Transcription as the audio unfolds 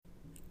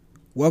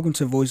Welcome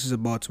to Voices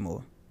of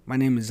Baltimore. My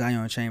name is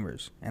Zion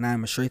Chambers, and I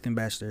am a Strength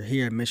Ambassador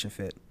here at Mission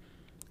Fit.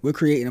 We're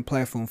creating a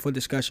platform for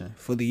discussion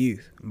for the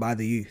youth, by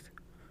the youth,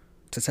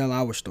 to tell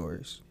our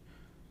stories.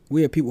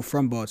 We are people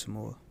from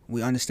Baltimore.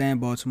 We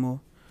understand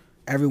Baltimore.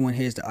 Everyone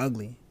hears the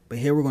ugly, but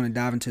here we're going to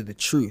dive into the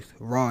truth,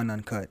 raw and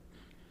uncut,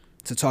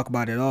 to talk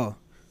about it all,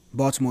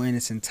 Baltimore in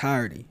its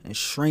entirety, and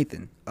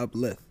strengthen,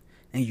 uplift,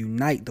 and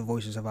unite the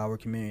voices of our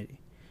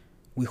community.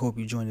 We hope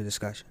you join the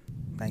discussion.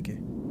 Thank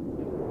you.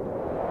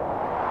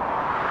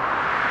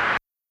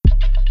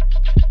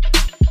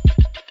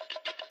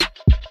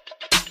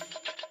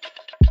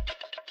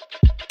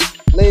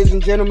 Ladies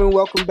and gentlemen,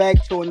 welcome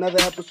back to another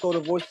episode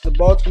of Voices of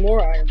Baltimore.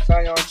 I am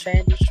Zion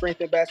Chambers,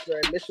 Strength Ambassador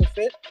at Mission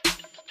Fit.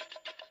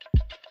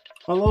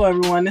 Hello,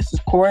 everyone. This is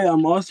Corey.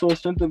 I'm also a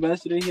Strength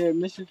Ambassador here at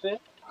Mission Fit.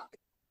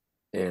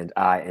 And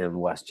I am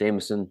Wes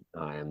Jameson.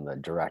 I am the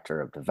Director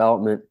of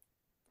Development.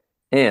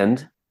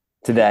 And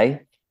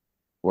today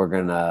we're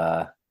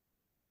gonna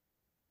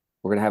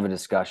have a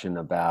discussion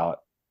about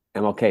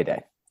MLK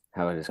Day.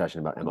 Have a discussion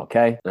about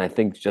MLK. And I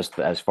think just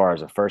as far as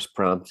the first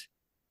prompt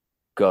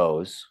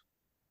goes,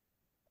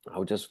 I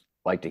would just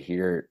like to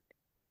hear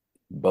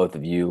both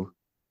of you,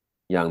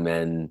 young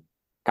men,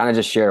 kind of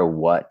just share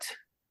what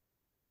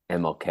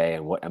MLK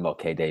and what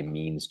MLK Day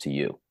means to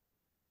you.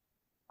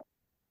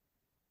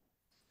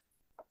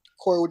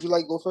 Corey, would you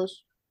like to go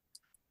first?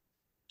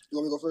 You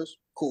want me to go first?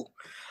 Cool.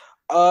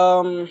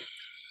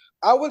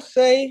 I would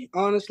say,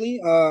 honestly,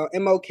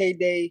 MLK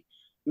Day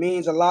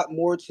means a lot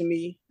more to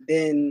me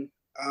than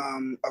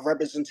a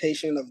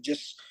representation of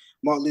just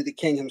Martin Luther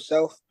King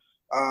himself.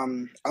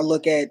 I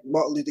look at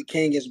Martin Luther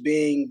King as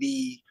being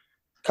the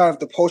kind of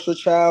the poster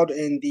child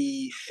and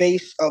the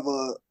face of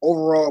a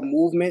overall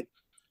movement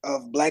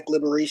of Black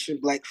liberation,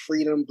 Black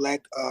freedom,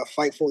 Black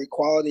fight for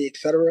equality,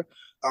 etc.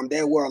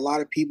 There were a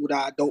lot of people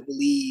that I don't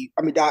believe,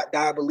 that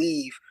I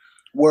believe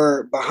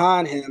were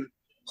behind him,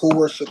 who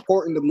were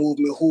supporting the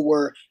movement, who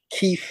were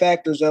key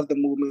factors of the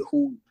movement,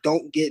 who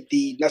don't get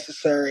the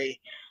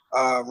necessary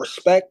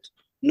respect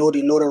nor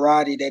the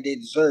notoriety that they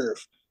deserve.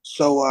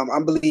 So I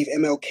believe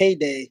MLK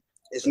Day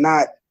is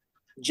not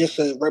just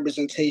a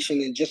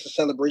representation and just a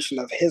celebration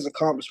of his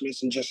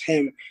accomplishments and just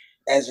him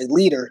as a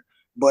leader,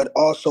 but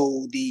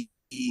also the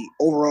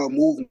overall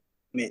movement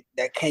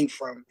that came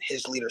from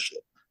his leadership.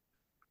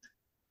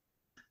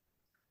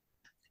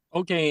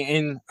 Okay,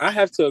 and I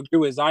have to agree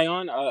with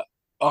Zion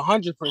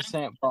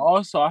 100%. But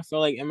also, I feel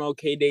like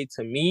MLK Day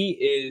to me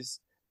is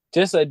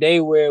just a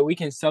day where we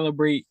can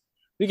celebrate.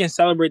 We can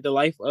celebrate the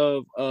life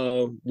of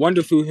a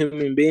wonderful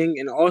human being,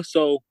 and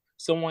also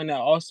someone that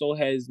also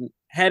has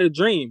had a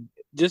dream,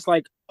 just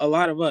like a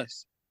lot of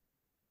us.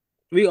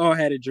 We all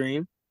had a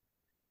dream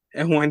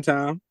at one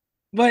time,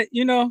 but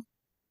MLK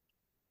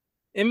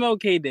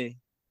Day.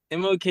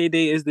 MLK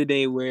Day is the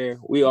day where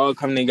we all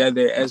come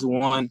together as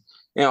one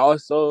and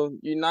also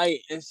unite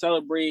and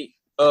celebrate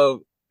a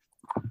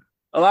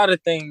lot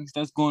of things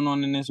that's going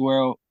on in this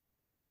world.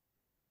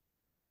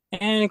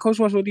 And Coach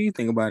Wes, what do you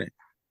think about it?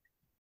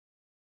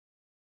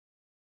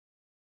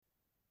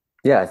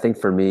 Yeah, I think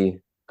for me,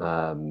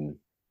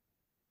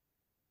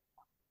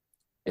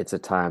 it's a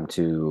time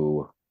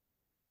to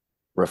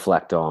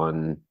reflect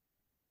on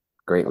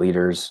great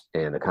leaders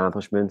and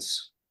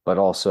accomplishments, but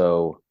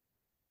also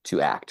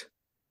to act.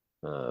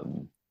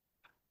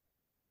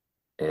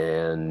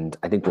 And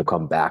I think we'll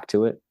come back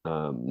to it.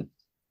 But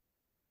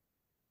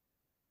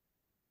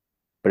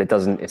it's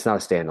not a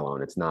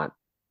standalone. It's not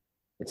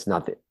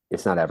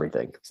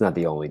everything. It's not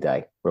the only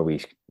day where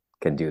we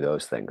can do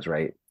those things,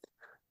 right?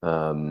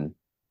 And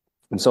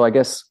so I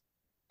guess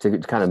to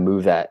kind of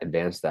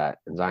advance that,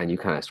 and Zion, you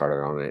kind of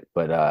started on it,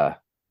 but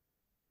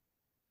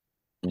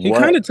he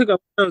kind of took up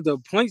of the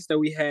points that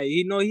we had.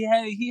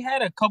 He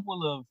had a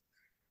couple of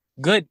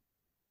good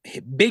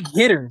big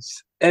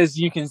hitters, as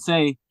you can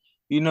say.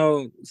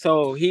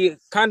 So he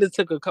kind of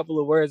took a couple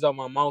of words out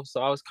my mouth,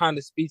 so I was kind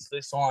of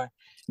speechless on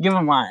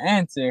giving my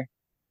answer.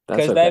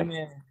 Because that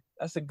man,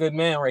 that's a good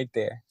man right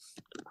there.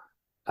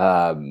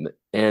 And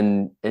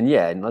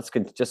let's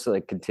just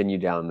like continue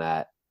down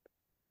that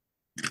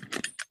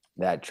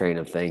train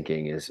of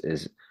thinking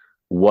is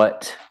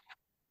what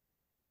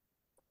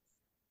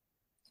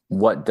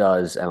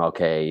does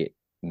MLK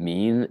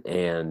mean,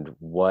 and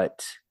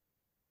what's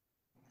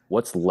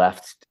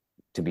left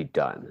to be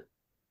done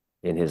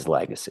in his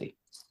legacy?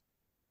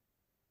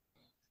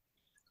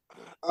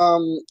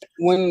 When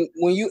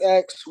you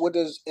ask what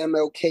does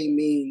MLK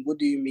mean, what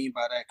do you mean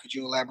by that? Could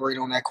you elaborate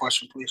on that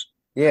question, please?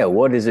 Yeah,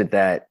 what is it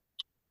that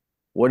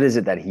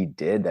he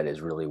did that is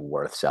really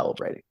worth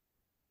celebrating?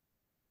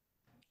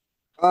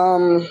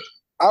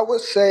 I would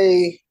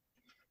say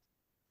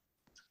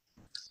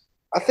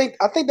I think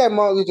that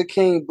Martin Luther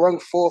King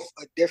brought forth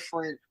a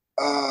different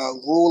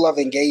rule of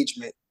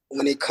engagement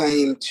when it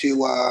came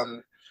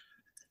to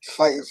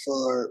fighting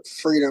for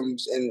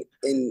freedoms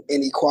and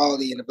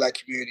inequality in the Black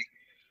community.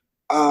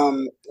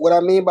 What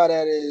I mean by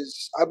that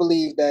is I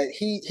believe that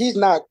he's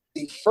not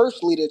the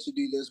first leader to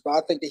do this, but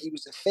I think that he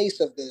was the face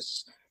of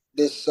this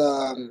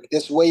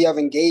way of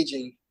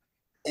engaging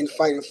and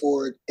fighting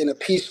for it in a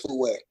peaceful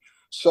way.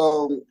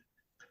 So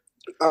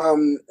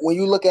when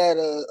you look at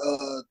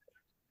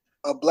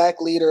a black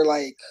leader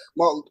like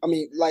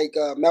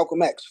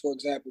Malcolm X, for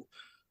example,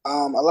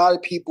 a lot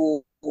of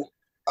people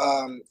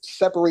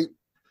separate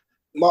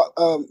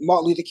Martin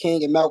Luther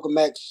King and Malcolm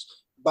X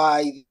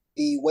by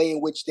the way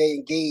in which they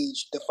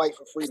engaged the fight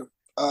for freedom.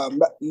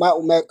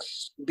 Malcolm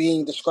X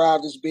being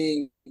described as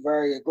being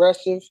very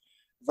aggressive,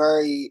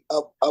 very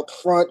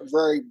upfront,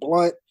 very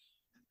blunt,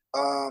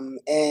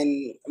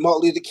 and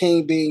Martin Luther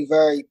King being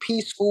very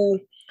peaceful,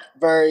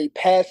 very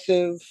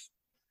passive,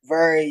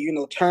 very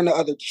turn the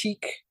other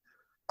cheek.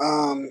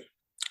 Um,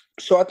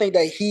 so I think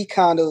that he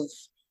kind of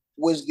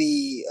was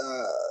the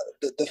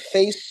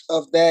face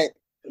of that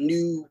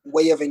new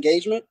way of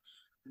engagement.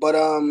 But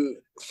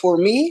for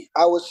me,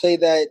 I would say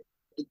that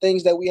the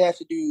things that we have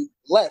to do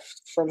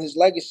left from his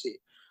legacy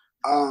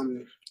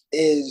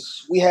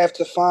is we have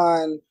to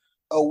find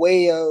a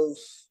way of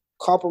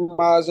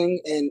compromising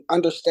and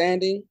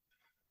understanding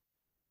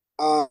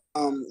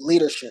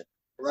leadership,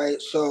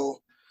 right?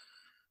 So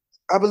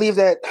I believe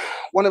that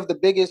one of the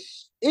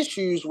biggest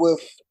issues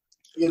with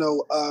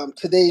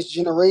today's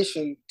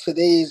generation,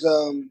 today's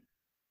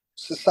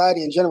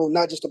society in general,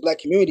 not just the Black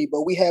community,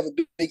 but we have a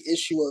big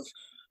issue of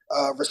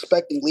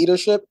respecting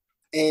leadership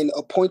and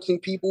appointing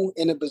people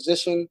in a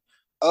position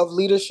of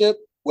leadership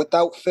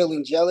without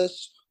feeling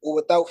jealous or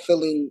without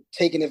feeling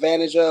taken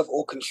advantage of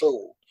or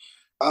controlled.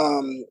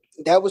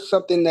 That was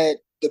something that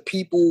the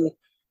people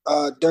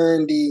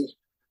during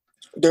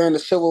the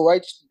civil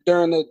rights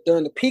during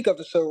the peak of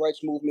the civil rights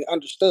movement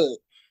understood.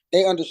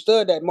 They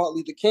understood that Martin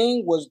Luther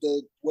King was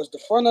the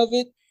front of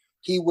it.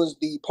 He was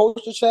the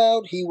poster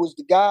child. He was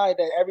the guy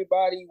that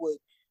everybody would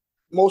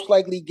most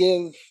likely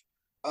give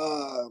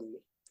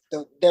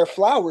their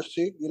flowers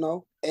to,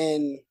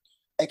 and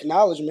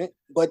acknowledgement.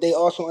 But they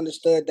also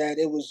understood that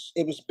it was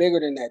bigger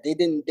than that. They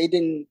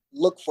didn't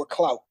look for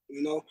clout,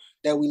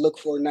 that we look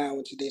for now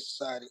in today's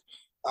society.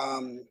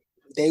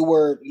 They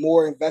were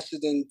more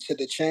invested into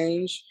the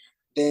change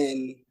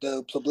than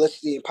the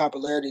publicity and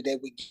popularity that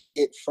we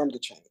get from the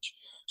change.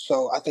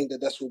 So I think that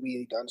that's what we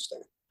need to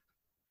understand.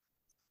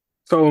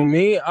 So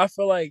me, I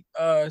feel like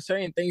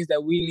certain things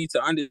that we need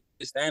to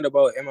understand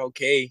about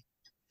MLK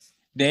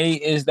Day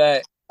is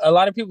that a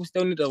lot of people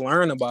still need to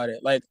learn about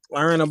it, like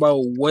learn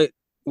about what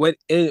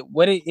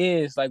it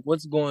is, like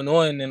what's going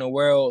on in the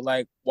world,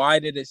 like why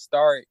did it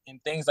start and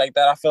things like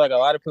that. I feel like a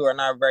lot of people are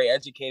not very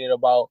educated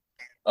about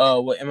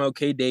what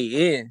MLK Day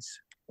is.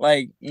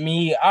 Like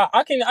me,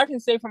 I can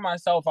say for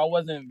myself, I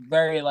wasn't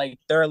very like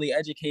thoroughly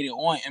educated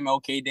on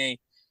MLK Day,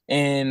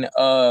 and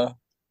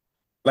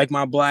like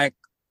my black,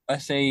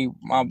 let's say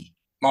my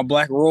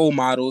black role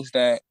models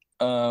that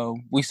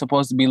we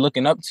supposed to be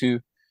looking up to,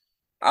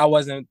 I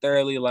wasn't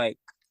thoroughly like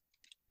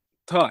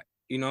taught,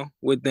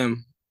 with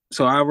them.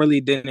 So I really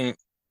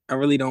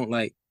don't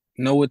like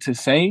know what to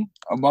say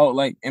about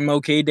like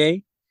MLK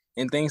Day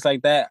and things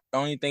like that. The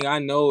only thing I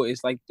know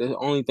is like the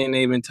only thing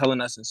they've been telling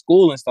us in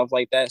school and stuff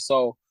like that.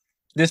 So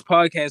this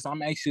podcast,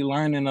 I'm actually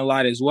learning a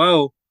lot as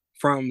well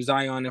from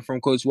Zion and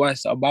from Coach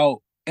Wes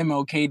about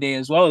MLK Day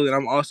as well. And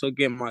I'm also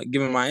giving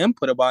my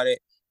input about it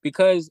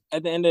because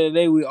at the end of the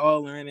day, we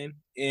all learning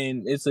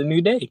and it's a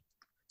new day.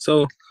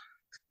 So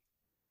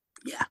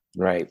yeah.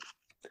 Right.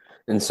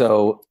 And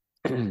so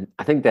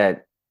I think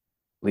that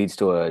leads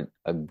to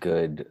a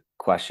good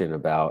question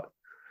about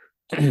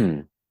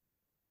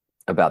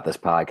about this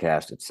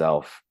podcast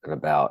itself and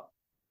about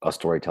a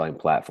storytelling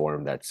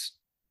platform that's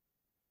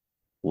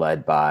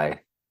led by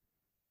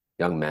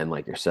young men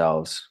like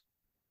yourselves.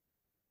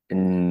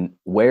 And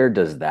where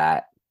does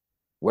a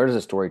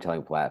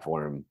storytelling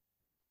platform,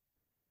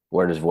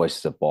 where does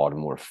Voices of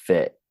Baltimore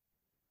fit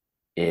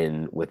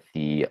in with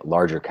the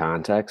larger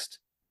context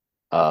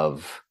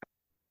of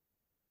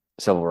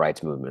civil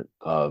rights movement,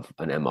 of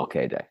an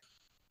MLK Day?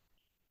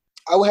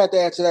 I would have to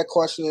answer that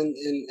question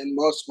in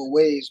multiple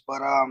ways, but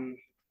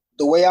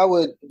the way I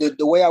would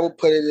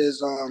put it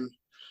is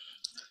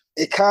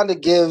it kind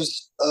of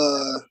gives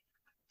a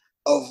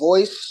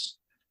voice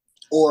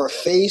or a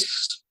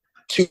face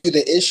to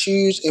the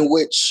issues in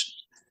which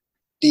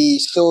the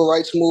civil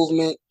rights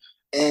movement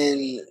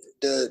and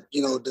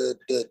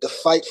the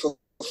fight for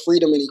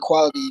freedom and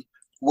equality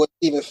was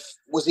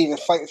even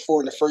fighting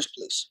for in the first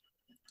place.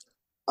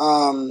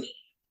 I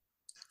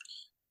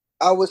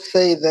would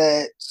say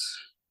that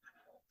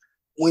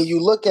when you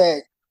look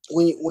at a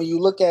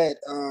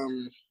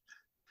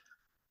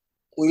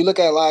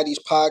lot of these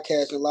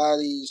podcasts, a lot of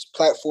these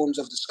platforms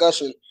of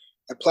discussion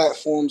and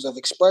platforms of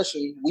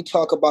expression, we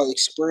talk about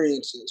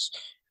experiences.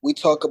 We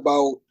talk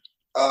about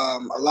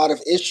a lot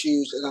of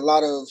issues and a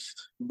lot of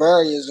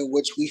barriers in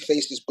which we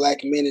face as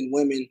Black men and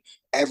women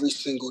every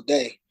single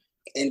day.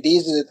 And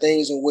these are the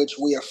things in which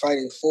we are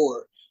fighting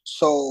for.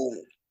 So,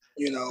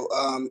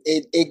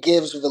 it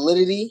gives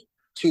validity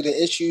to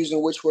the issues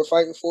in which we're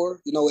fighting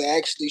for. It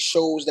actually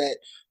shows that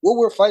what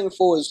we're fighting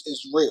for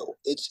is real.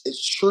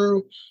 It's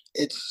true.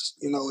 It's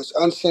it's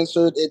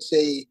uncensored. It's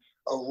a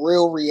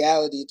real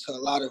reality to a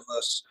lot of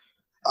us.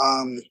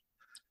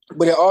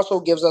 But it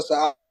also gives us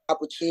an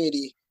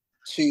opportunity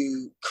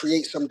to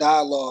create some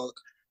dialogue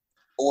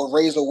or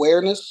raise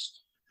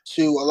awareness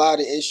to a lot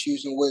of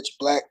issues in which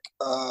Black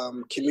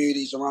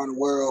communities around the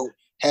world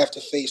have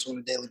to face on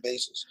a daily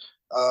basis,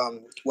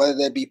 whether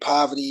that be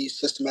poverty,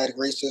 systematic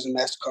racism,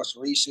 mass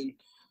incarceration,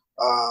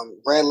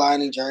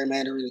 redlining,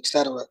 gerrymandering,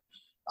 etc.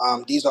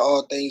 These are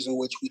all things in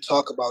which we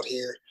talk about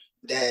here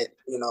that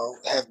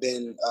have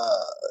been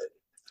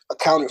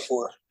accounted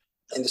for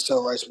in the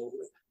civil rights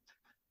movement.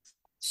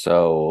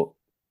 So,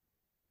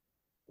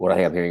 what I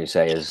think I'm hearing you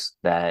say is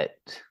that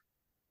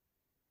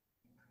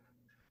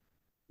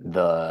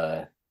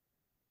the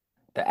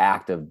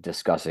act of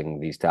discussing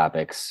these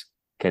topics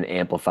can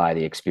amplify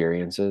the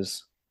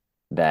experiences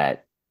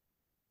that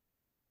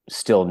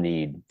still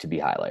need to be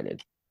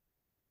highlighted.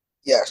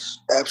 Yes,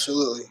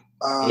 absolutely.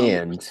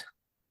 And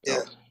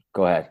yeah,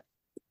 go ahead.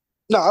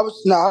 I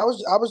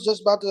was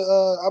just about to.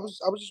 I was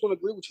just going to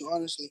agree with you,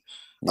 honestly.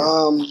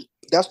 Yeah.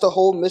 That's the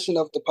whole mission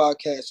of the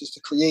podcast, is to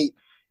create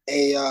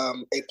a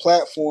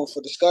platform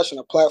for discussion,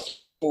 a platform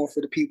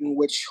for the people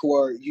who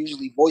are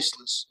usually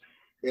voiceless.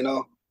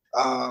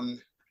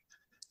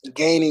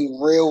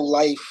 Gaining real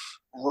life,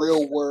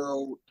 real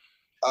world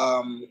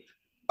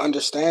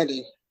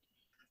understanding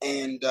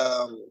and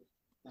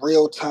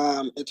real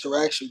time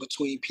interaction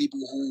between people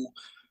who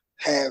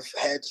have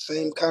had the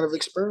same kind of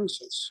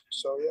experiences.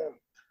 So yeah.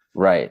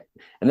 Right.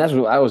 And that's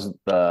what I was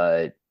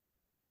the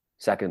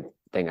second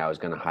thing I was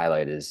going to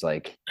highlight is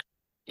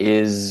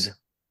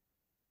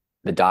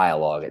the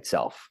dialogue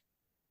itself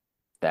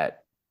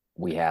that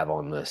we have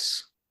on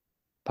this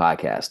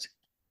podcast.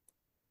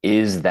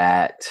 Is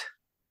that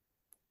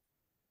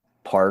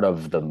part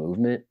of the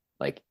movement?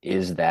 Like,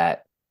 is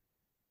that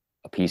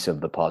a piece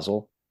of the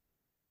puzzle?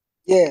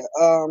 Yeah.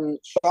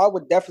 So I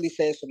would definitely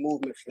say it's a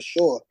movement for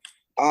sure.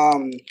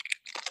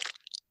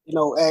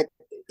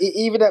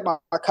 Even at my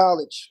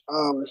college,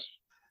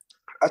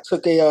 I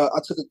took a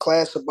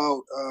class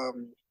about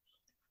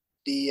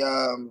the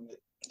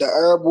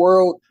Arab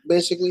world,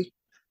 basically,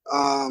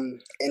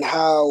 and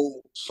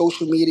how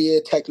social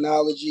media,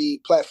 technology,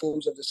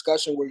 platforms of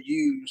discussion were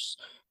used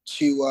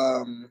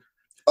to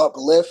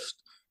uplift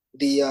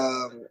the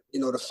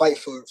fight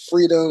for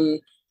freedom,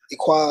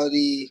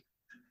 equality,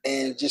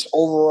 and just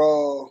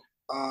overall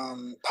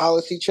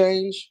policy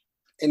change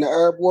in the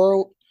Arab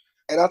world.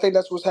 And I think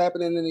that's what's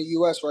happening in the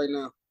U.S. right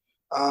now.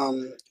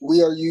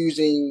 We are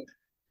using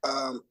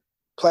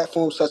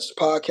platforms such as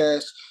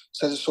podcasts,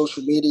 such as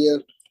social media,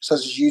 such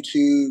as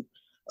YouTube,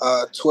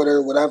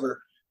 Twitter,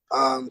 whatever,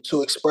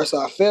 to express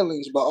our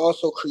feelings, but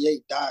also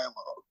create dialogue.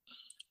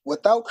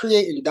 Without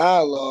creating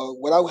dialogue,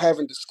 without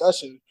having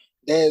discussion,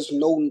 there's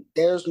no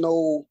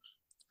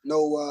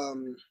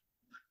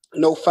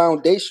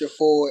foundation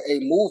for a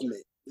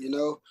movement.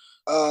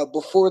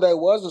 Before there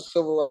was a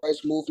civil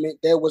rights movement,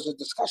 there was a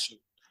discussion.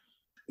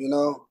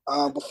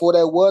 Before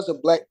there was a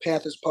Black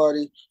Panthers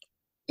Party,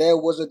 there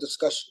was a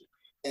discussion.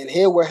 And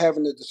here we're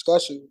having a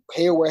discussion.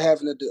 Here we're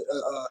having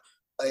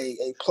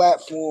a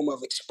platform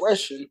of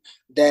expression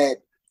that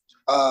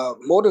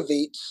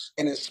motivates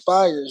and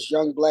inspires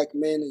young Black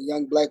men and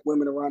young Black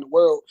women around the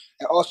world,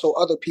 and also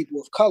other people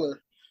of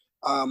color,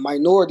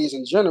 minorities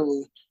in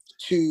general,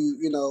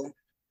 to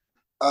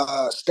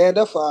stand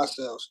up for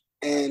ourselves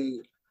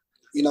and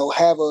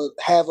have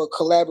a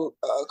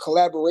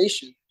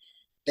collaboration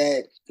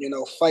that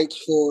fights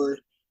for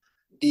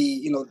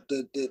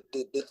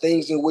the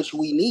things in which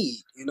we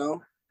need,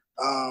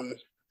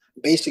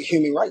 basic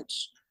human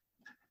rights.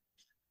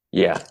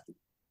 Yeah,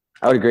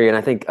 I would agree. And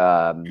I think,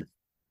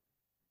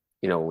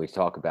 when we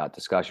talk about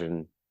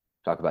discussion,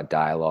 talk about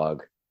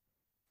dialogue,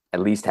 at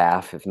least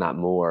half, if not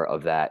more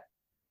of that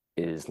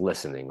is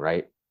listening,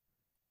 right?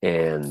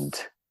 And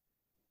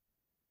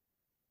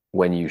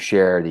when you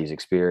share these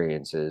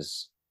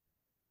experiences,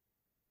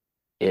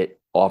 it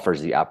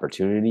offers the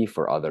opportunity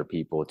for other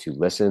people to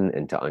listen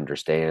and to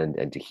understand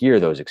and to hear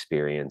those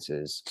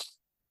experiences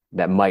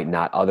that might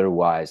not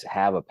otherwise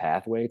have a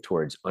pathway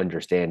towards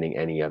understanding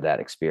any of that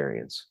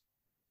experience.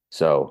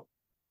 So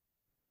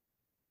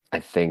I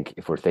think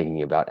if we're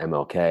thinking about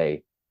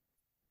MLK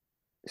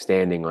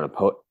standing on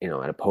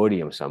at a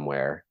podium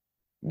somewhere,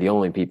 the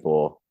only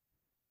people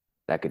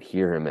that could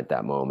hear him at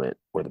that moment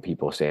were the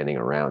people standing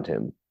around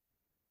him,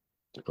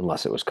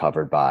 unless it was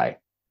covered by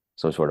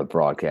some sort of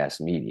broadcast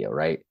media,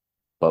 right?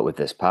 But with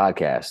this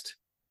podcast,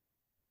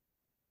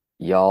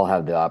 y'all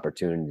have the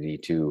opportunity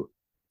to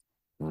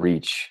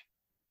reach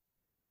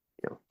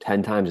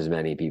 10 times as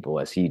many people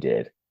as he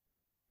did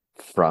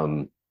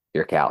from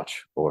your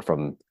couch or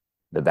from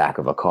the back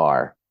of a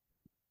car.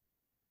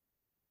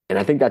 And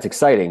I think that's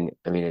exciting.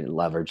 I mean, it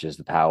leverages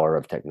the power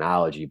of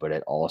technology, but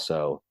it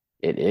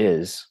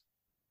is,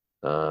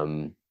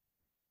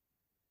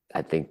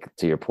 I think,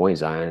 to your point,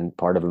 Zion,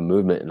 part of a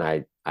movement. And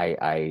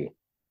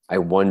I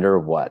wonder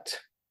what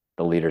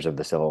the leaders of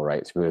the civil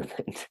rights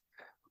movement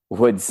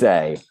would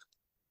say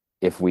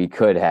if we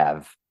could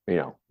have,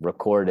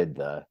 recorded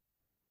the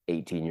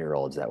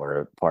 18-year-olds that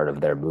were part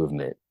of their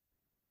movement,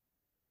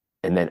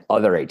 and then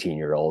other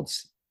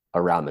 18-year-olds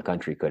around the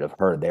country could have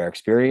heard their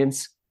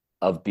experience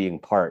of being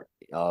part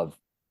of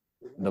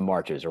the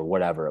marches or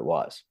whatever it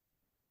was?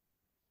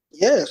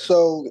 Yeah,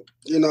 so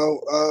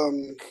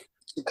to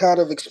kind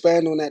of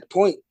expand on that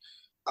point,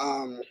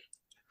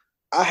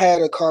 I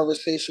had a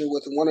conversation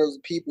with one of the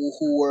people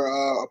who were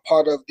a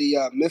part of the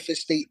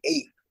Memphis State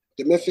Eight.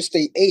 The Memphis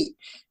State Eight,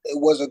 it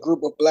was a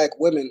group of Black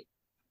women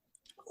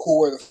who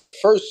were the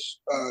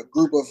first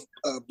group of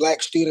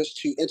Black students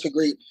to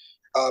integrate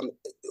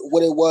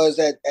what it was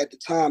at the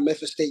time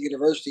Memphis State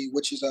University,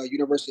 which is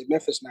University of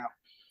Memphis now.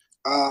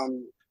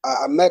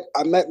 I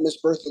met Miss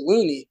Bertha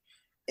Looney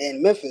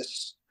in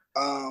Memphis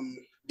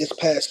this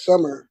past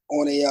summer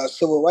on a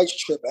civil rights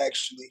trip,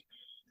 actually.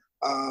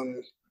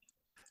 And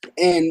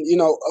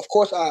of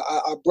course,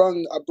 I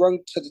brung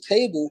to the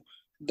table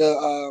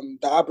the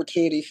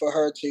opportunity for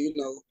her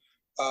to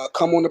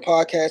come on the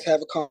podcast,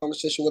 have a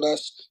conversation with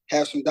us,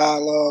 have some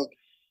dialogue,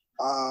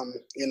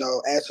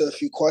 answer a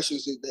few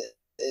questions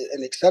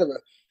and etc.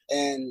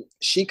 And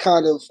she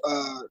kind of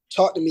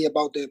talked to me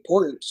about the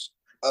importance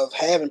of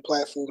having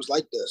platforms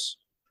like this.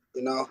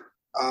 You know,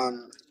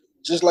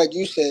 just like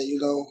you said,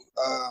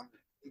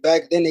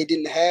 back then they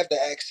didn't have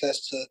the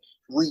access to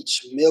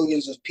reach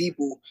millions of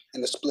people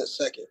in a split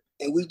second,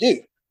 and we do.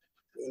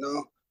 You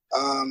know,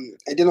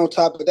 and then on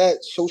top of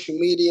that, social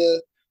media,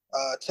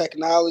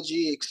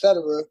 technology,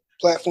 etc.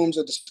 Platforms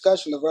of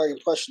discussion are very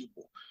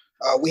impressionable.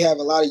 We have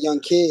a lot of young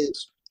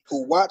kids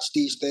who watch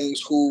these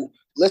things, who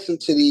listen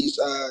to these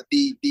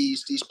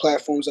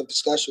platforms of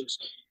discussions,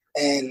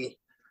 and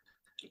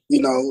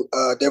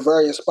they're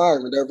very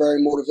inspiring. They're very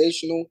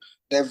motivational.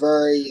 They're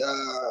very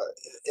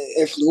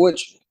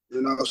influential.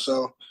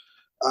 So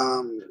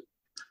um,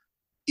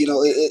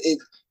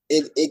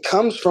 it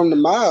comes from the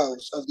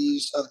mouths of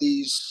these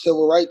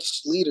civil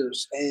rights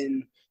leaders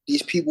and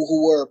these people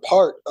who were a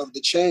part of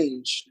the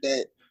change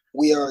that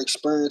we are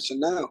experiencing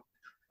now.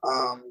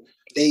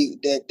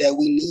 That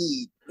we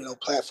need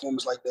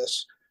platforms like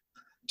this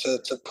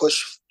to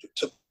push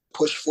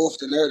forth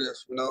the narrative.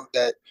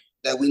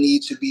 That we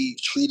need to be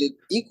treated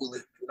equally.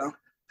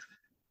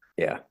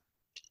 Yeah.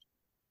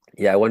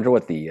 I wonder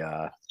what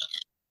I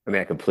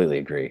completely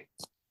agree.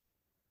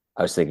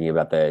 I was thinking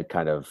about the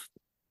kind of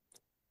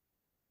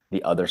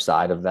the other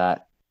side of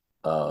that,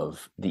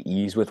 of the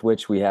ease with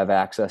which we have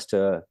access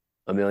to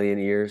a million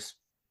ears.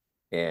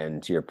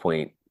 And to your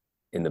point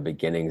in the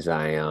beginning,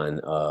 Zion,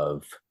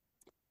 of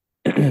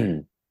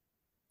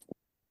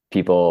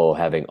people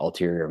having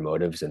ulterior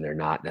motives and they're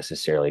not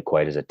necessarily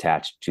quite as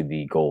attached to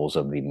the goals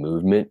of the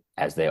movement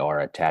as they are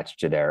attached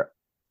to their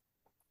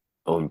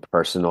own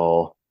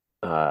personal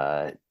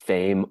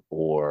fame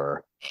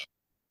or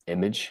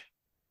image,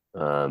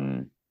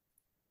 and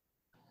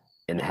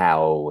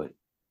how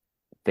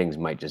things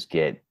might just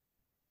get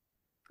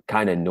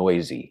kind of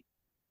noisy.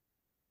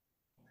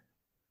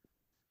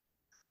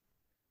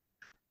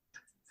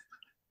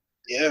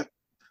 Yeah,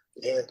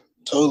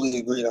 totally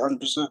agreed,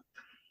 100%.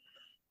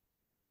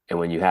 And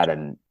when you had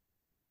an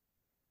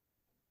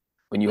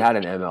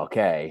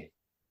MLK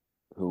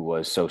who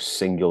was so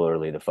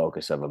singularly the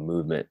focus of a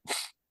movement,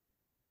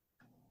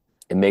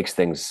 it makes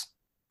things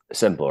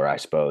simpler, I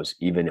suppose,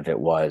 even if it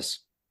was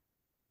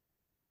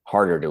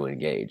harder to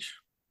engage.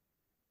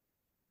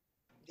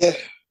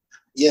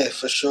 Yeah,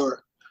 for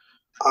sure.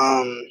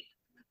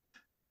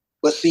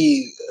 But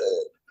see,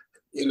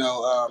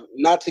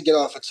 not to get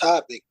off a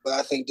topic, but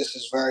I think this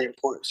is very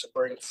important to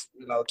bring,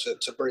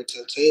 to bring to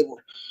the table.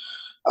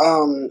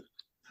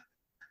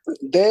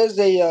 There's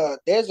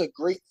a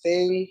great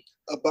thing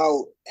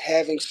about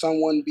having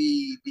someone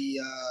be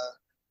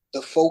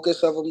the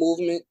focus of a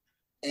movement,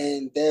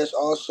 and there's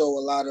also a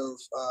lot of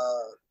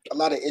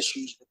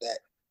issues with that.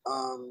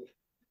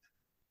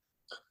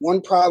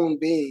 One problem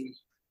being,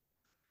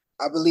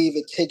 I believe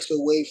it takes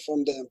away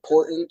from the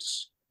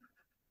importance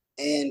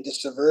and the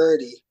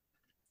severity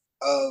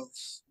of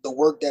the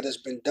work that has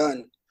been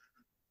done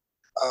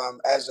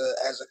as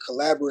a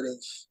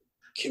collaborative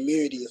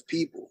community of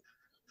people,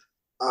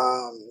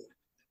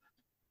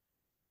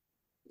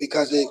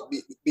 because it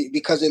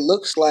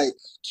looks like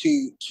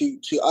to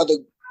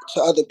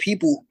other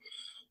people,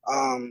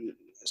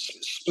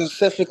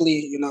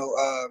 specifically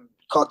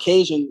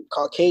Caucasian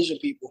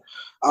people,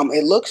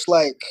 it looks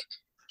like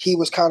he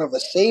was kind of a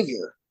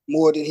savior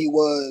more than he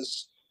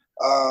was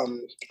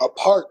a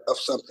part of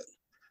something,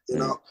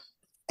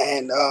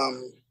 and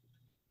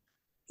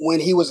when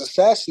he was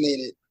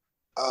assassinated,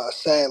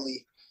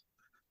 sadly,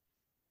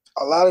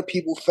 a lot of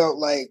people felt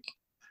like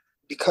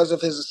because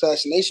of his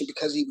assassination,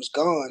 because he was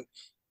gone,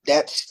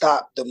 that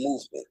stopped the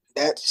movement.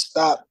 That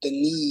stopped the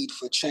need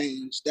for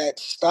change. That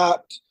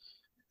stopped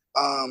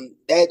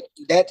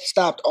that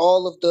stopped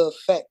all of the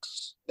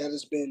effects that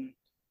has been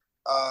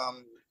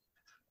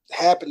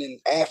happening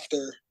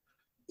after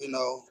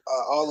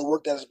all the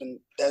work that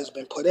has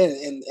been put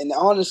in. And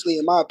honestly,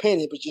 in my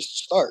opinion, it was just a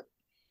start.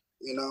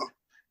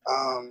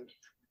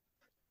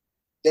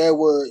 There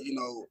were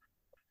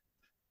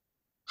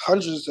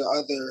hundreds of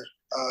other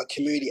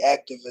community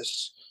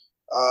activists,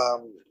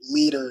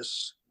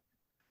 leaders,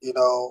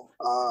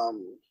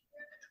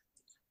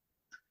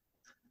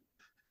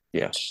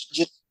 Yeah.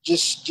 just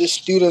just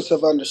students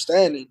of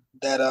understanding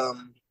that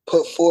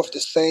put forth the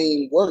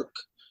same work,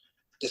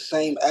 the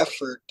same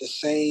effort, the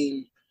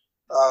same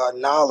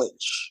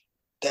knowledge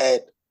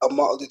that a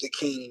Martin Luther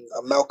King,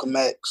 a Malcolm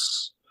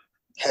X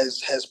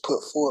has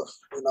put forth.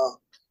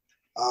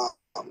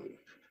 Um,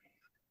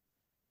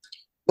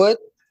 but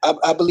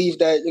I believe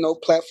that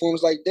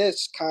platforms like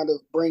this kind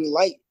of bring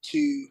light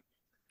to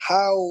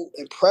how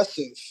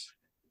impressive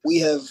we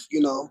have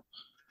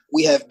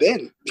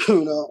been.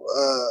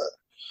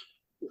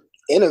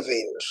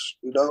 Innovators.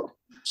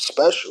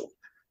 Special.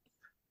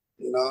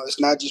 It's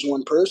not just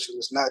one person.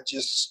 It's not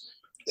just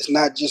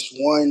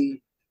one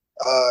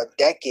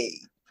decade.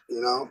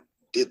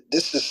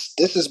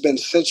 This has been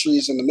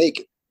centuries in the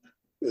making.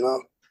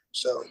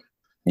 So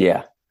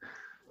Yeah,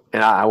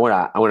 and I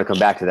want to come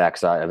back to that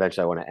because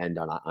eventually I want to end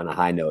on a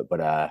high note.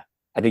 But I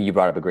think you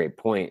brought up a great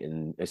point,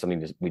 and it's something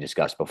that we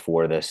discussed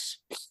before this.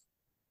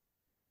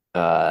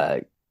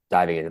 Diving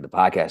into the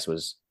podcast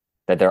was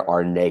that there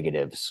are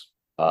negatives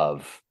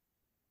of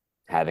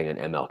having an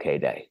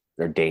MLK Day.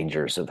 There are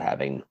dangers of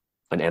having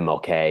an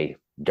MLK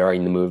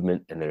during the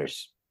movement, and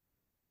there's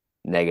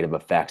negative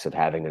effects of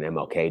having an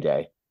MLK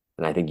Day.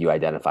 And I think you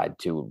identified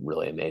two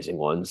really amazing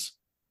ones.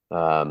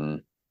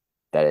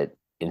 That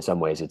in some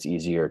ways it's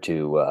easier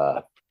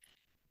to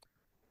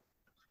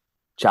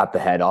chop the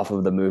head off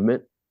of the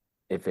movement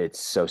if it's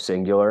so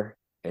singular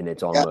and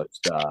it's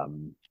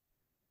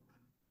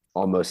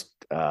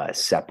almost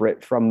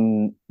separate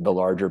from the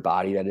larger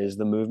body that is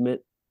the movement.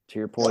 To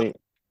your point,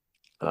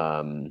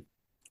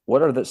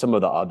 what are some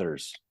of the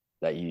others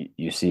that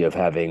you see of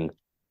having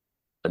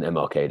an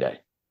MLK Day?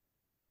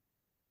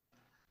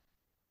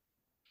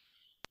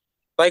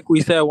 Like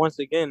we said, once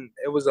again,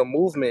 it was a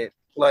movement.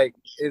 Like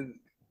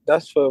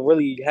that's for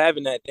really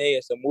having that day.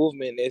 It's a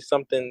movement. It's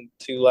something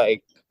to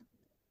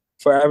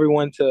for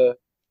everyone to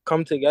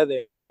come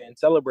together and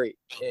celebrate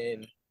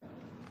and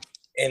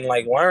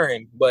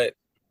learn. But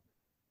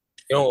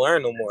you don't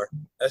learn no more.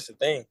 That's the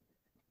thing.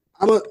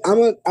 I'm a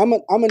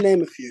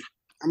name a few.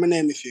 I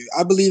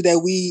believe that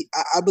we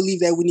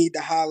need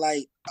to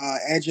highlight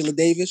Angela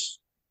Davis.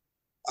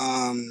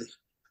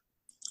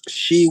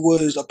 She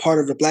was a part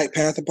of the Black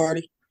Panther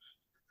Party.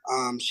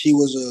 She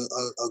was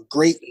a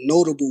great,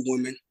 notable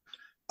woman,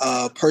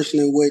 person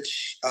in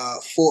which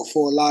fought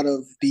for a lot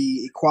of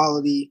the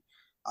equality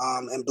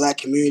in Black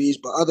communities,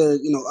 but other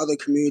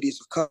communities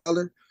of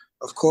color,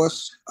 of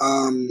course.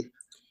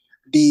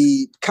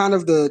 The kind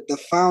of the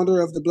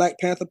founder of the Black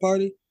Panther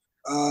Party,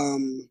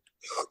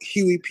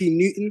 Huey P.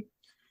 Newton,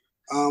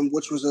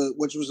 which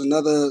was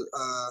another,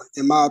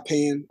 in my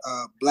opinion,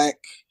 Black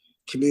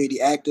community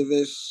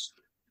activist,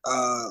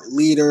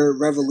 leader,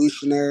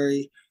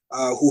 revolutionary,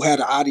 who had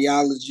an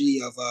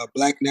ideology of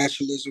Black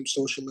nationalism,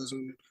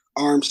 socialism,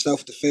 armed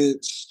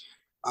self-defense,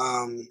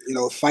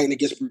 fighting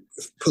against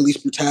police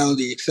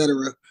brutality,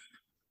 etc.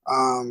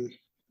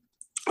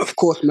 Of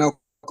course,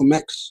 Malcolm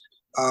X,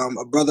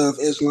 a brother of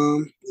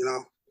Islam,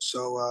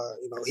 So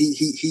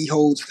he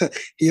holds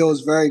he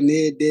holds very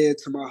near and dear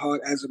to my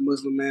heart as a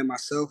Muslim man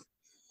myself.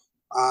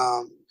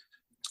 I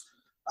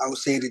would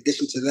say in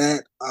addition to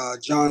that,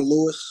 John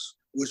Lewis,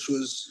 which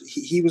was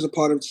he was a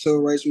part of the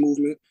civil rights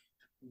movement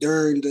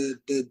during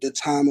the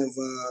time of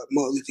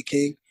Martin Luther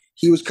King.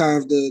 He was kind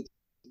of the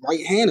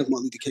right hand of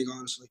Martin Luther King,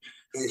 honestly,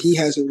 and he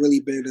hasn't really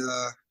been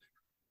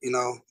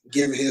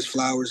given his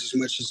flowers as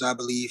much as I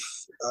believe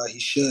he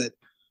should.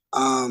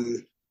 I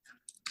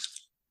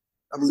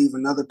believe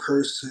another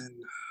person.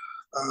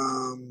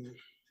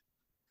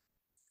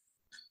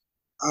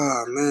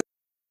 Oh man.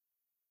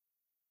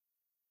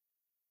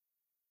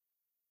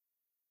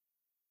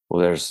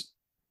 Well, there's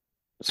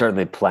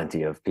certainly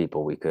plenty of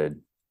people we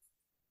could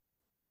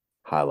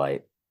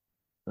highlight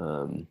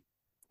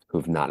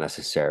who've not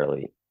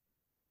necessarily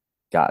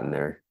gotten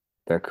their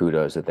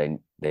kudos that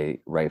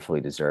they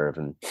rightfully deserve.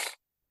 And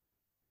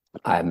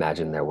I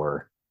imagine there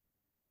were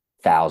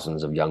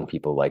thousands of young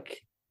people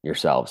like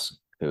yourselves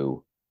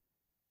who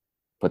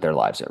put their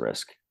lives at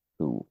risk,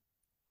 who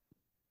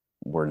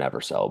were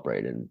never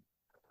celebrated.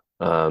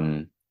 But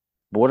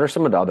what are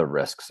some of the other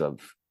risks of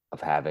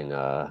having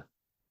a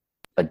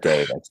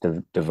day that's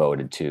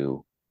devoted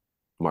to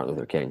Martin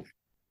Luther King?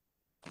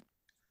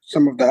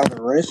 Some of the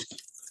other risks?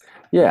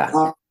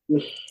 Yeah.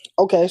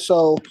 Okay,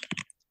 so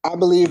I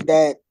believe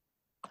that.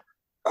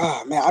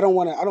 Oh man, I don't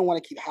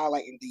want to keep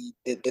highlighting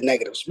the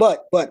negatives,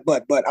 but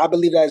I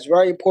believe that it's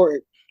very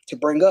important to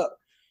bring up,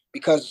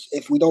 because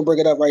if we don't bring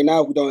it up right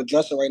now, if we don't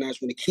address it right now, it's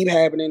going to keep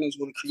happening. It's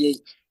going to create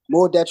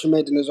more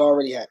detriment than it's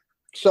already had.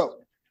 So,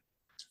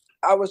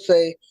 I would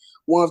say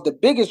one of the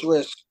biggest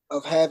risks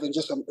of having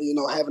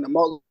having a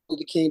Martin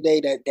Luther King Day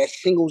that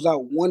singles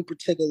out one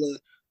particular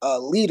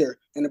leader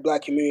in the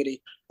Black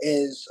community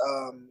is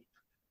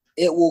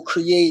it will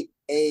create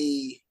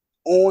a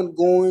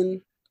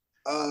ongoing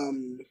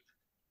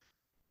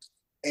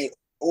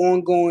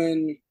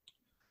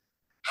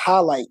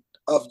highlight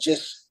of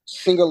just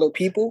singular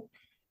people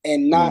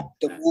and not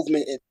the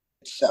movement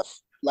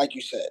itself, like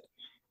you said.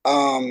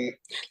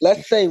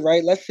 Let's say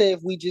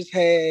if we just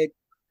had,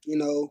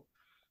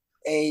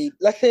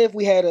 let's say if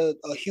we had a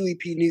Huey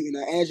P. Newton,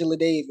 a Angela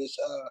Davis,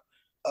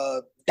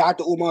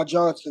 Dr. Umar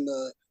Johnson,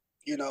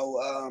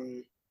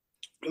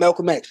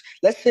 Malcolm X.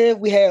 Let's say if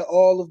we had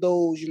all of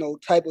those,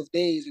 type of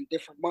days in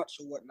different months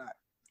or whatnot.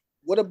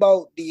 What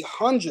about the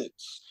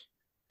hundreds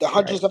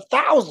Right. of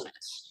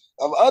thousands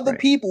of other Right.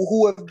 people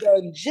who have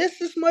done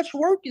just as much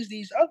work as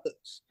these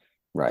others?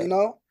 Right.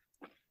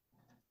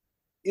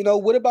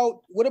 What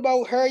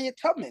about Harriet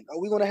Tubman? Are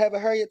we going to have a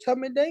Harriet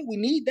Tubman Day? We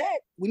need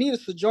that. We need a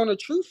Sojourner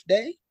Truth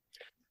Day.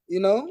 I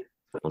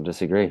don't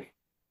disagree.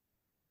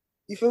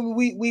 You feel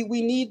me?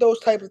 We need those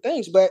type of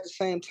things, but at the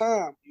same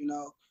time,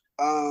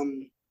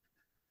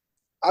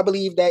 I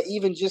believe that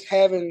even just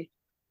having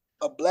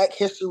a Black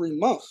History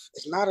Month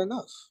is not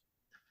enough.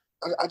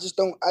 I just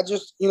don't. I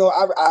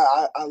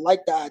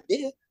like the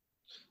idea.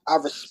 I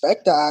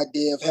respect the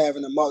idea of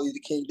having a Martin Luther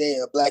King Day,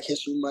 a Black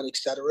History Month,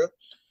 etc.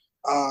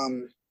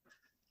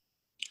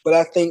 But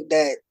I think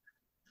that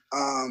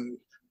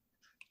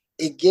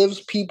it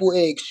gives people an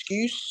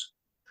excuse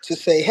to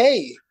say,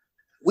 "Hey,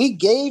 we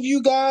gave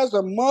you guys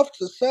a month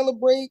to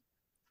celebrate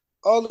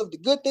all of the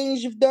good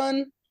things you've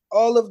done,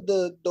 all of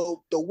the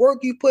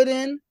work you put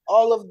in,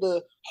 all of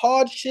the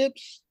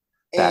hardships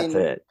That's and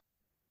it.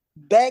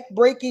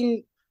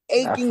 back-breaking,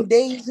 aching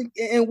days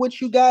in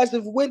which you guys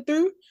have went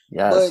through.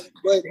 Yes.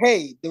 But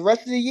hey, the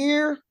rest of the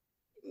year,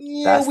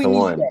 That's we the need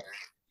one. that.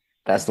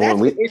 That's the one.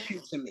 That's the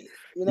issue to me.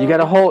 You get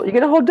a whole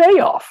day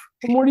off.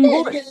 What more do you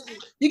want?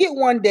 You get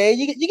one day.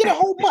 You get a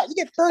whole month. You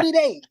get 30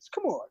 days.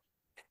 Come on.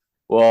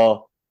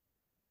 Well,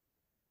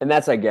 and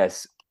that's I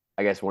guess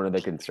one of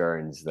the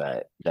concerns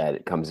that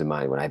comes to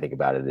mind when I think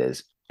about it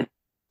is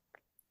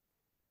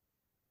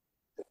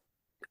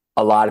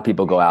a lot of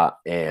people go out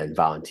and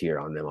volunteer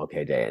on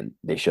MLK Day, and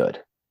they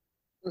should.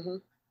 Mm-hmm.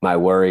 My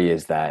worry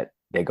is that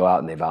they go out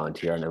and they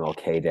volunteer on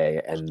MLK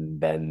Day,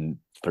 and then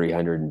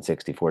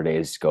 364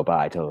 days go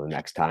by till the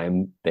next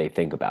time they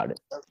think about it.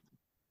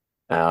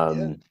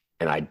 And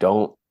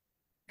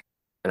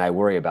I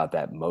worry about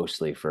that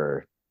mostly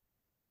for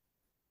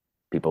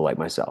people like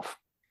myself,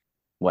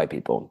 white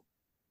people,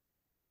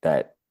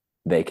 that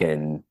they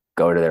can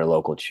go to their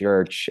local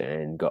church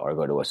and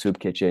go to a soup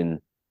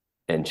kitchen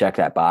and check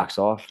that box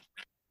off.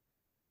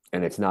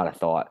 And it's not a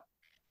thought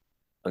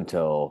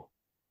until,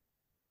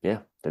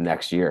 the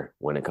next year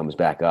when it comes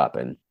back up.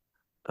 And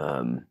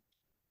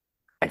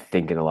I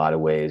think in a lot of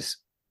ways,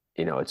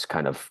 it's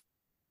kind of,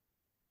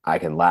 I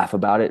can laugh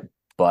about it,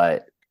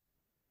 but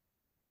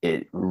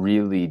it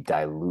really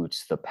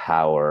dilutes the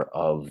power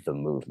of the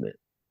movement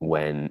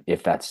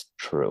if that's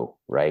true,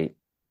 right?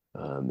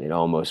 It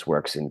almost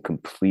works in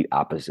complete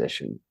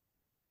opposition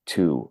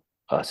to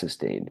a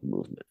sustained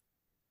movement.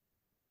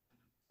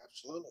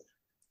 Absolutely.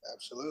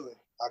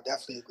 I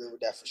definitely agree with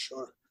that for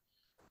sure.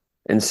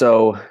 And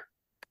so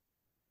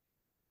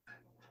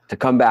to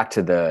come back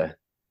to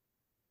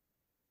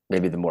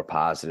maybe the more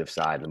positive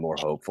side, the more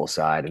hopeful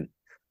side, and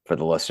for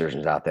the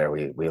listeners out there,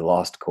 we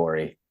lost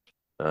Corey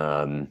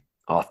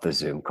off the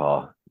Zoom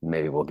call.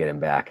 Maybe we'll get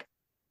him back.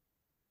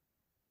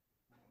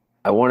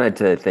 I wanted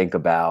to think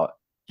about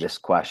this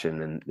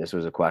question, and this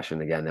was a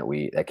question again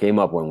that came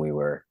up when we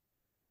were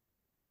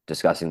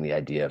discussing the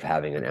idea of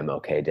having an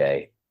MLK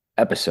Day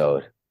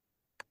episode.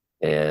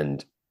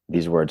 And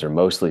these words are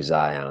mostly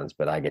Zion's,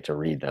 but I get to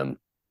read them.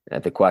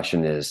 And the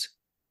question is,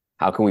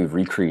 how can we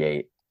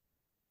recreate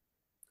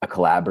a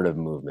collaborative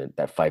movement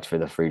that fights for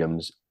the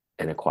freedoms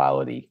and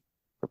equality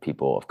for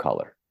people of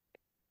color?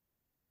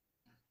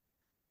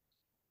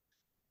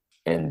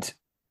 And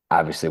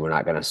obviously, we're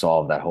not going to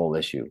solve that whole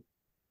issue,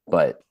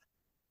 but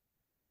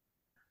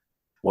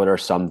what are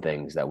some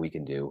things that we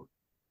can do?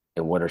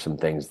 And what are some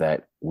things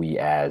that we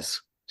as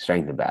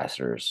strength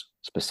ambassadors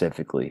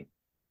specifically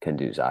can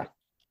do, Zai?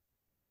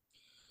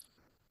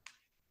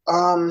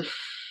 I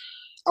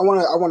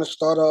want to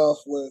start off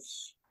with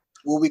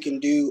what we can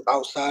do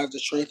outside of the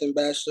strength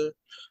ambassador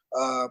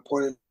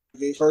point of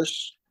view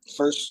first,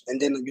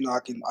 and then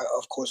I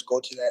of course go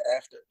to that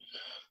after.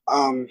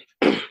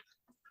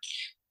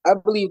 I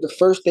believe the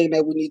first thing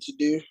that we need to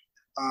do,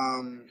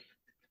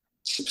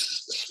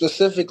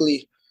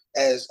 specifically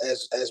as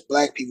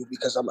Black people,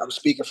 because I'm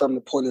speaking from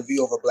the point of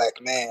view of a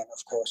Black man,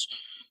 of course.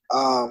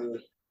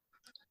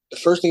 The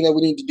first thing that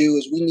we need to do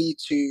is we need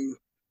to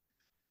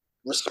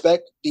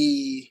respect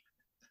the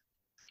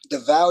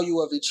value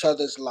of each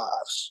other's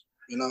lives.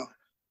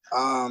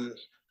 I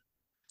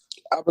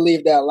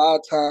believe that a lot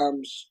of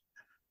times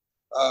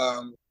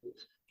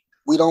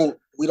we don't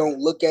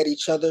look at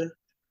each other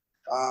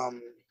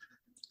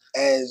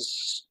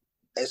as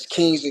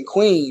kings and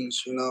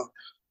queens,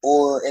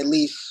 or at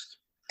least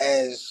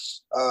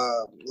as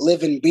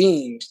living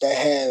beings that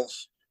have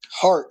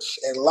hearts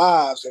and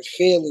lives and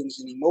feelings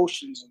and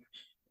emotions and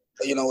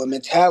and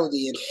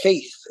mentality and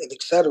faith and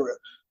etc.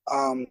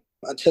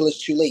 Until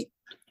it's too late,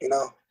 and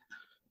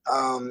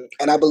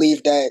I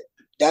believe that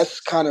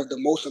that's kind of the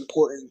most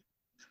important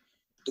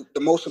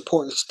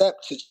step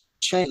to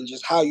change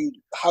is how you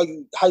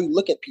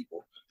look at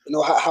people,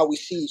 how we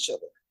see each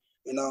other.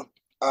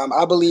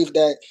 I believe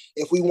that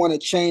if we want to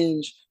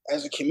change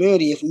as a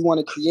community, if we want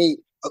to create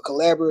a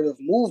collaborative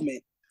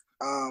movement,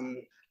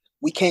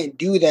 we can't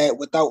do that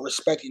without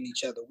respecting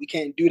each other. We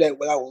can't do that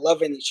without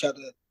loving each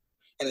other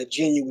in a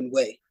genuine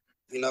way,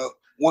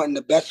 wanting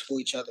the best for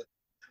each other.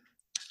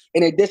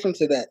 In addition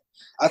to that,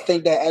 I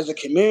think that as a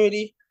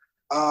community,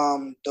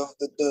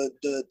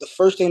 the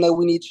first thing that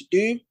we need to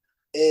do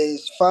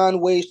is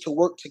find ways to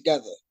work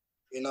together,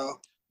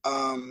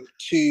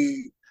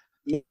 to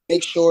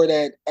make sure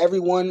that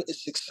everyone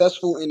is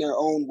successful in their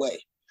own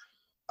way.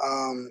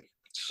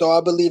 So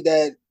I believe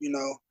that,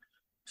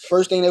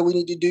 first thing that we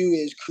need to do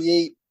is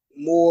create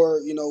more,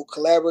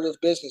 collaborative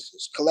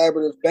businesses,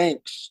 collaborative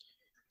banks,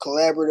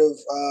 collaborative,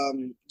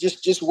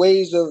 just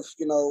ways of,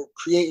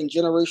 creating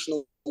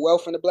generational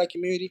wealth in the Black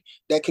community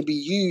that could be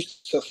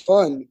used to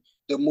fund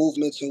the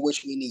movements in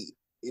which we need.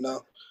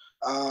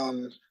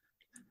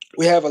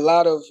 We have a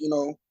lot of,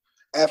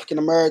 African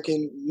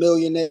American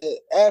millionaire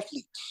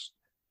athletes,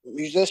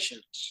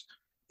 musicians,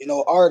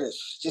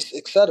 artists, just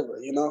etc.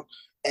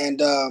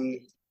 And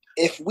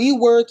if we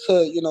were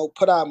to,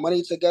 put our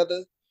money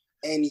together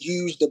and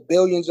use the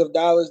billions of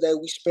dollars that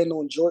we spend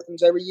on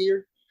Jordans every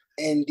year,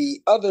 and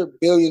the other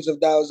billions of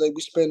dollars that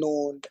we spend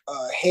on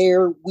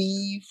hair,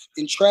 weave,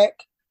 and track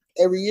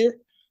every year,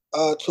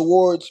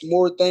 towards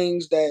more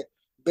things that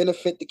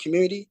benefit the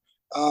community,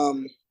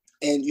 and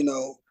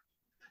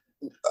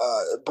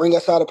bring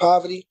us out of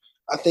poverty,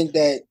 I think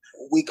that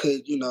we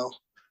could,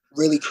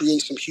 really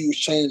create some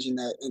huge change in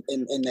that.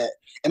 In that,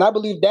 and I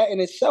believe that in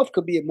itself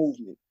could be a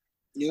movement.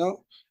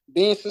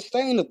 Being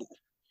sustainable,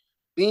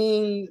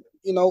 being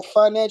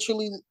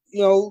financially,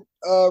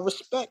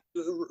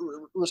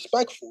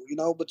 respectful,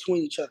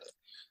 between each other.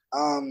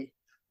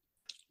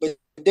 But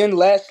then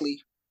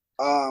lastly,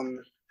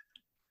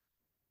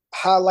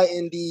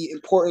 highlighting the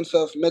importance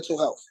of mental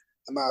health,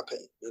 in my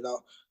opinion.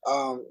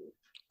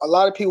 A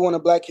lot of people in the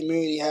Black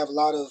community have a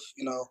lot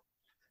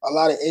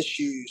of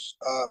issues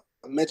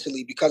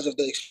mentally because of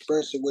the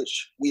experience in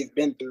which we have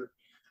been through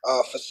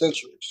for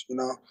centuries.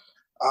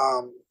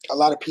 A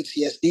lot of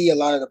PTSD, a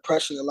lot of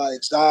depression, a lot of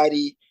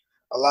anxiety,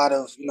 a lot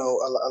of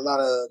a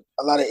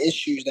lot of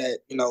issues that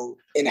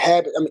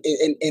inhabit. I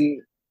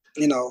mean,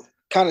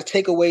 kind of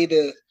take away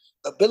the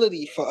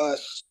ability for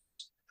us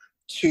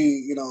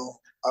to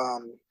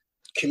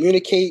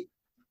communicate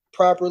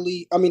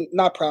properly. I mean,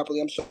 not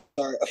properly. I'm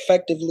sorry,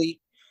 effectively.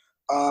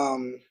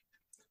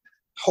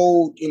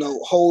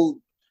 Hold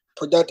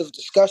productive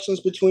discussions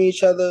between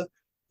each other.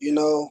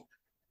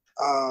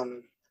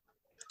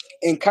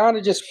 And kind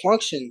of just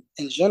function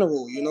in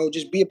general.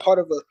 Just be a part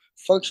of a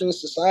functioning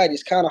society.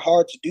 It's kind of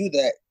hard to do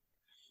that.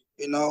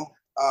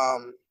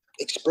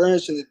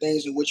 Experiencing the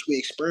things in which we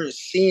experience,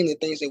 seeing the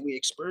things that we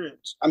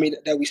experience. I mean,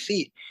 that we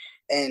see,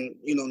 and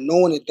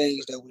knowing the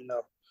things that we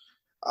know.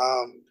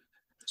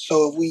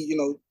 So if we,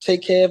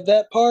 take care of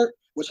that part,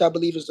 which I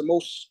believe is the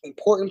most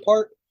important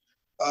part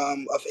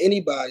of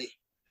anybody,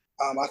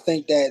 I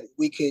think that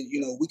we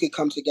could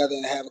come together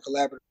and have a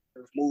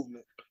collaborative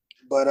movement.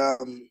 But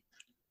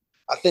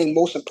I think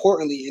most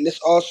importantly, and this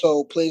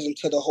also plays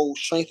into the whole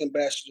strength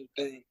ambassador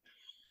thing.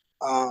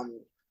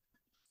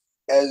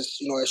 As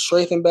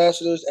strength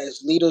ambassadors,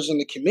 as leaders in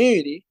the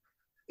community,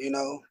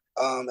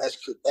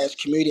 as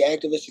community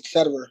activists,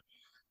 etc.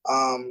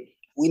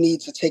 We need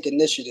to take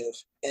initiative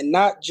and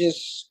not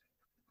just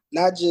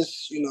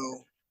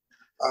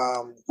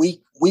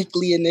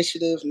weekly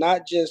initiative,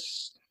 not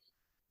just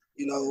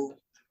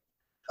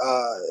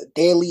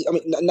daily. I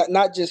mean,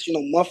 not just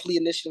monthly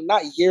initiative,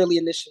 not yearly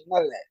initiative,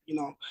 none of that.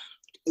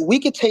 We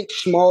could take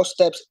small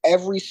steps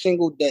every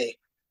single day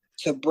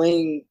to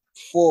bring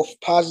forth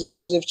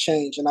positive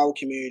change in our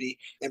community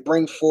and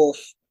bring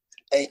forth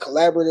a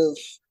collaborative,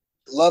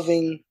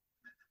 loving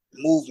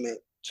movement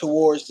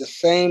towards the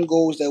same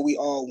goals that we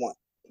all want.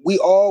 We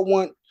all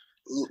want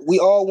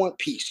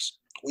peace.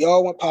 We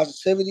all want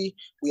positivity.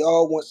 We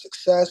all want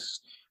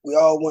success. We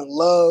all want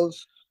love.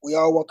 We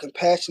all want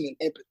compassion and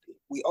empathy.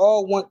 We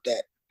all want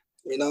that.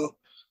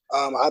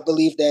 I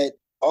believe that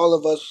all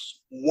of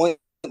us want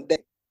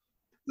that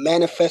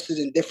manifested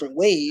in different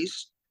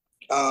ways.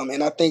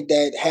 And I think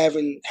that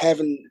having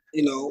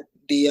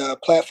the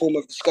platform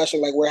of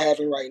discussion like we're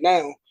having right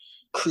now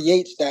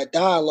creates that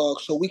dialogue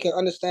so we can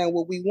understand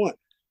what we want,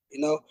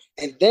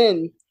 and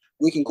then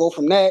we can go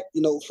from that,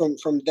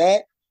 from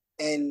that,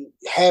 and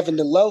having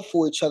the love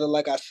for each other,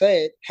 like I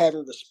said,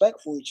 having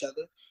respect for each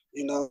other,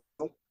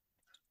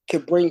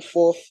 can bring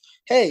forth,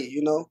 hey,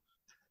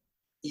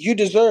 you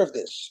deserve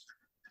this.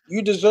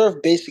 You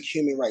deserve basic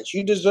human rights.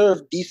 You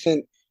deserve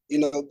decent,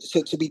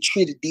 to be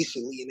treated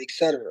decently and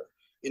etc.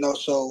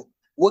 So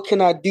what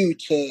can I do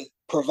to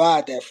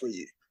provide that for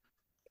you?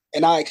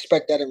 And I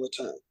expect that in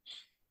return.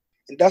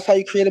 And that's how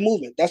you create a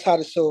movement. That's how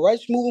the Civil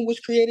Rights Movement was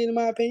created, in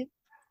my opinion.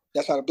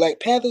 That's how the Black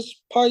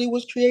Panthers Party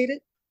was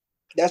created.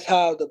 That's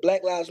how the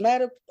Black Lives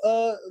Matter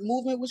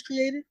movement was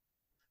created.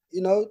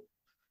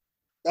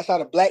 That's how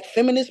the Black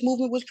feminist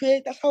movement was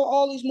created. That's how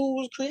all these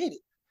movements were created.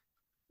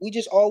 We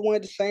just all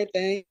wanted the same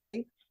thing,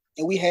 and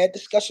we had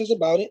discussions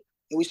about it.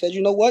 And we said,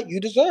 you know what? You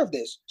deserve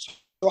this.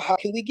 So how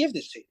can we give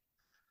this to you?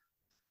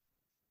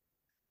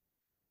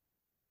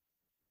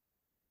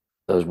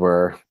 those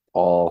were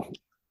all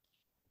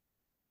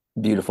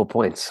beautiful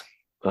points.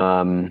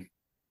 I'll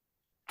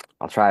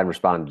try and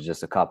respond to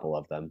just a couple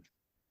of them.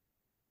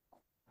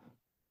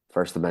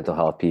 First, the mental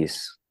health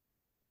piece.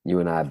 You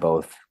and I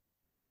both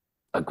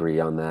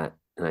agree on that.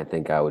 And I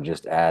think I would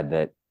just add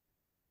that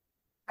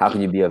how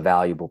can you be a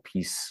valuable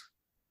piece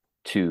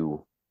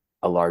to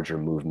a larger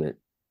movement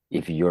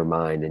if your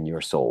mind and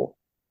your soul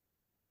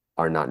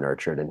are not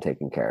nurtured and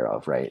taken care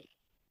of, right?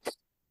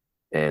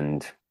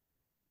 And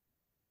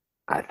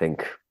I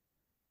think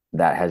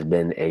that has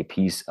been a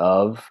piece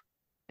of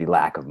the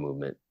lack of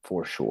movement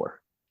for sure.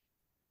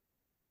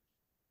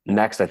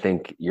 Next, I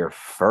think your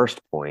first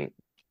point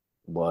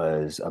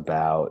was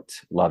about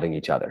loving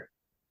each other.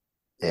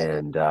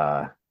 And,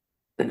 I'm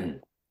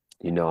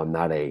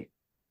not a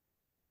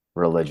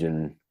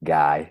religion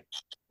guy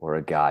or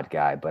a God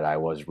guy, but I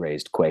was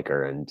raised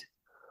Quaker. And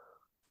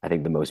I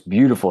think the most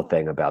beautiful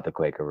thing about the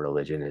Quaker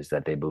religion is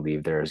that they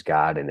believe there is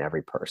God in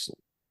every person.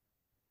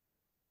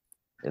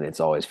 And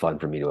it's always fun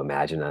for me to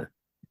imagine a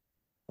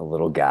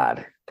little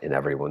God in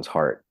everyone's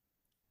heart.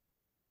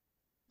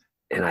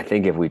 And I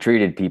think if we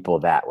treated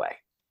people that way,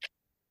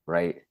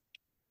 right?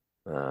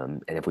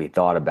 And if we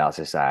thought about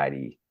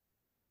society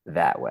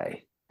that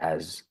way,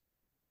 as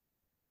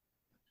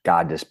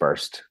God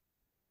dispersed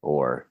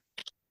or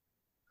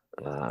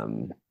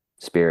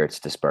spirits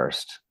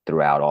dispersed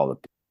throughout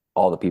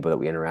all the people that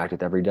we interact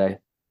with every day,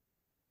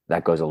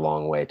 that goes a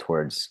long way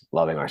towards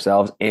loving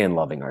ourselves and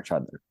loving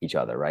each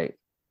other, right?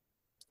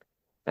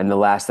 And the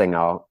last thing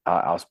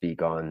I'll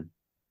speak on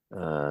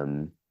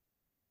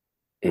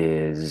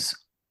is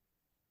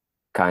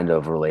kind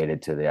of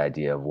related to the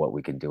idea of what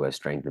we can do as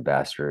strength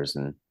ambassadors.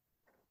 And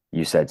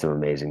you said some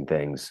amazing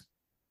things.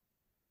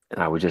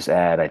 And I would just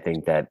add, I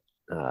think that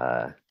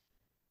the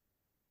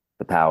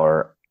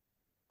power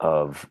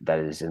of that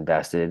is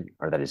vested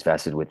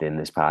within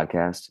this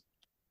podcast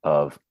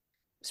of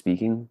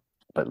speaking,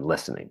 but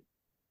listening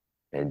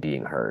and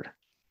being heard.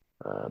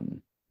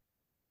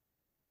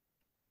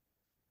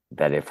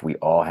 That if we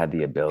all had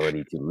the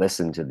ability to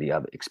listen to the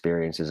other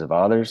experiences of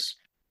others,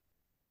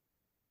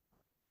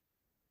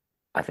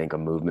 I think a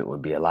movement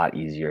would be a lot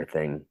easier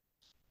thing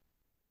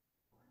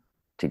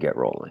to get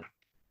rolling.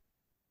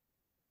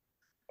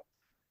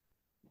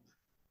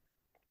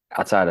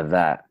 Outside of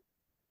that,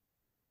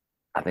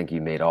 I think you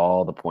made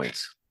all the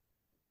points.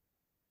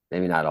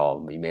 Maybe not all,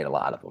 but you made a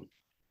lot of them.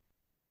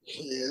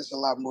 Yeah, there's a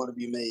lot more to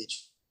be made,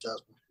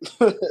 Justin.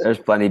 There's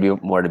plenty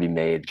more to be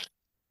made.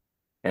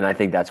 And I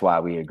think that's why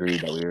we agreed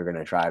that we were going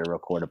to try to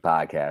record a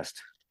podcast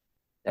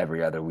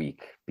every other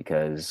week,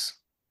 because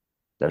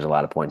there's a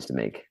lot of points to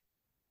make.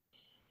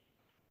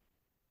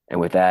 And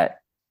with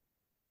that,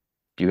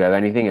 do you have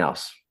anything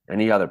else?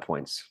 Any other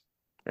points?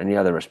 Any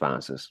other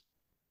responses?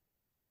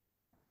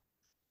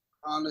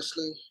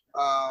 Honestly,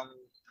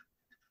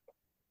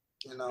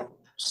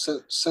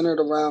 centered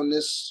around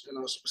this,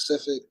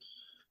 specific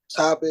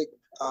topic,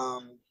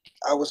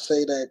 I would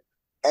say that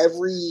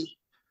every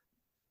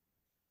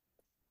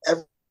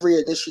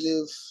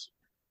initiative,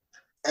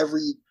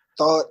 every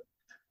thought,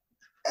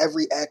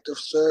 every act of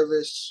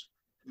service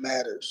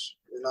matters.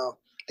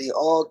 They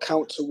all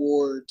count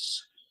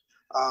towards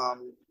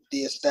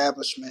the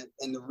establishment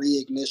and the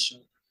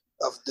reignition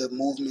of the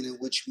movement in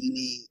which we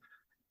need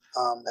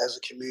as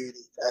a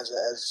community, as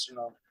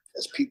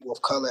people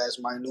of color, as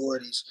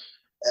minorities,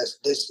 as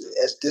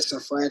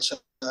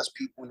disenfranchised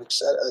people, and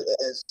etc.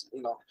 As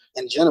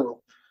in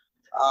general,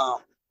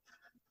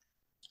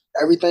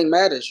 everything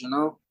matters.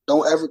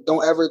 Don't ever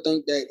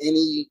think that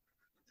any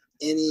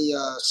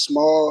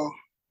small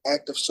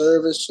act of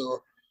service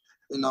or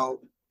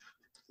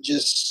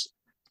just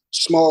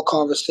small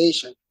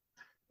conversation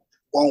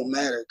won't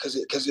matter,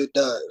 because it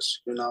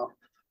does.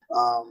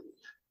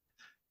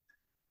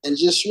 And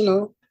just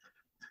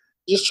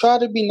try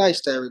to be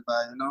nice to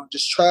everybody.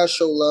 Just try to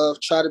show love,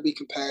 try to be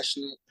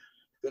compassionate,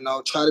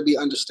 try to be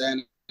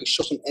understanding,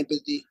 show some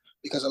empathy,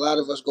 because a lot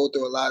of us go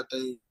through a lot of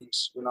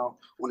things,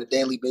 on a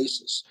daily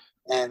basis,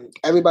 and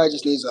everybody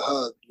just needs a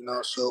hug,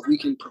 so if we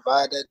can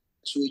provide that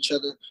to each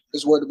other,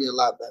 this world will be a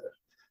lot better.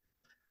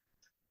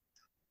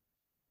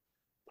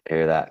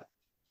 Hear that.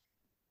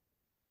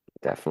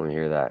 Definitely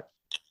hear that.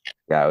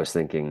 Yeah, I was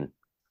thinking,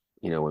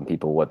 when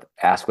people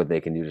ask what they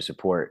can do to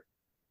support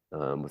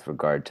with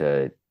regard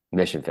to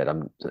Mission Fit,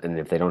 and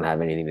if they don't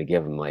have anything to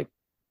give them, like,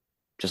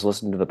 just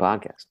listen to the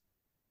podcast.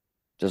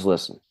 Just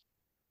listen.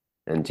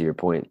 And to your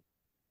point,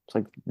 it's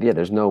like, yeah,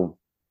 there's no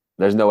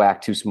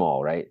act too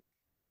small, right?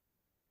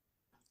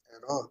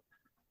 At all.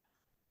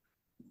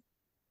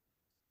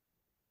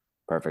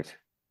 Perfect.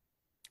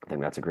 I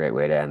think that's a great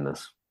way to end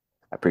this.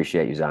 I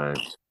appreciate you, Zion.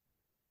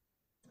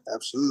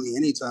 Absolutely.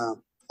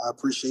 Anytime. I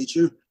appreciate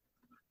you.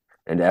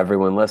 And to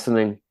everyone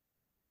listening,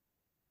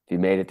 if you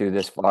made it through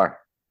this far,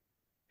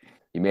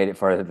 you made it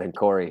farther than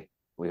Corey.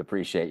 We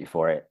appreciate you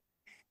for it.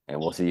 And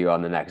we'll see you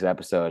on the next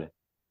episode.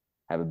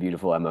 Have a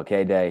beautiful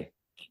MLK Day.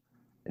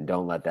 And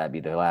don't let that be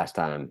the last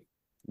time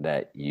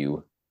that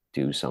you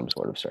do some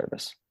sort of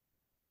service.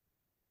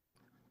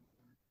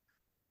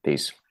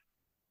 Peace.